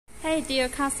Hey dear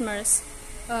customers,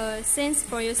 thanks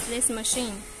for using this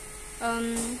machine.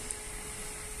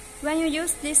 When you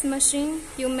use this machine,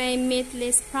 you may meet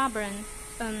this problem.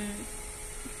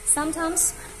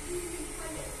 Sometimes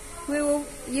you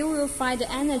will find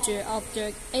the energy of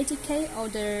the 80K or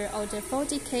the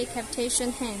 40K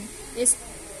cavitation hand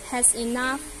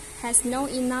has no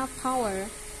enough power.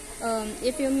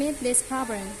 If you meet this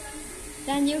problem,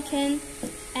 then you can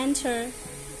enter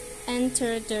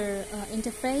the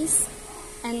interface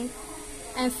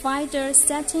and find the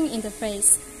setting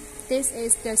interface. This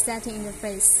is the setting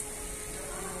interface.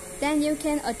 Then you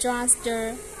can adjust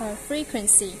the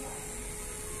frequency.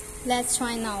 Let's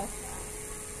try now.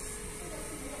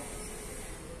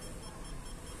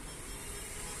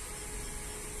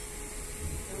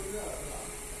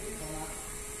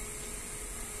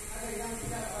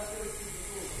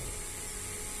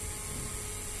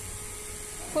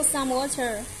 Put some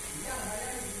water.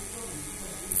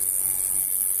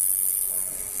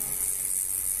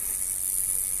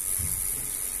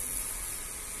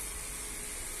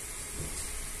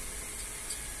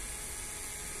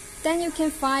 Then you can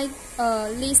find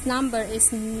this number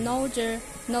is not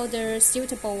the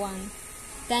suitable one.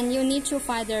 Then you need to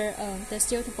find the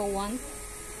suitable one.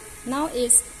 Now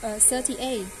it's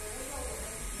 38.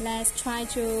 Let's try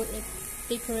to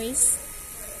decrease.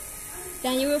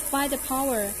 Then you will find the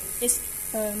power is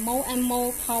more and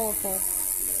more powerful.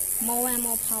 More and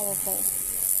more powerful.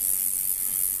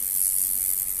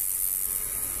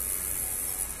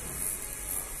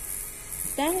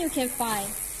 Then you can find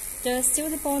the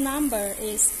suitable number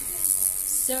is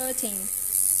 13.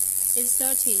 It's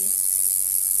 30.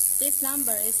 This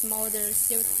number is more the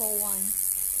suitable one.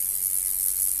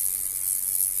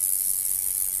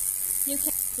 You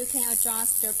can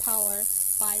adjust the power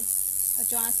by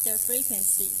adjust the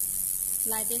frequency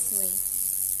like this way.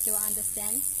 Do you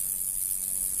understand?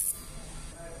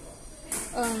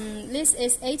 This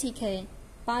is 80K,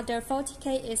 but the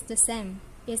 40K is the same.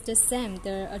 It's the same,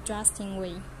 the adjusting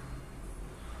way.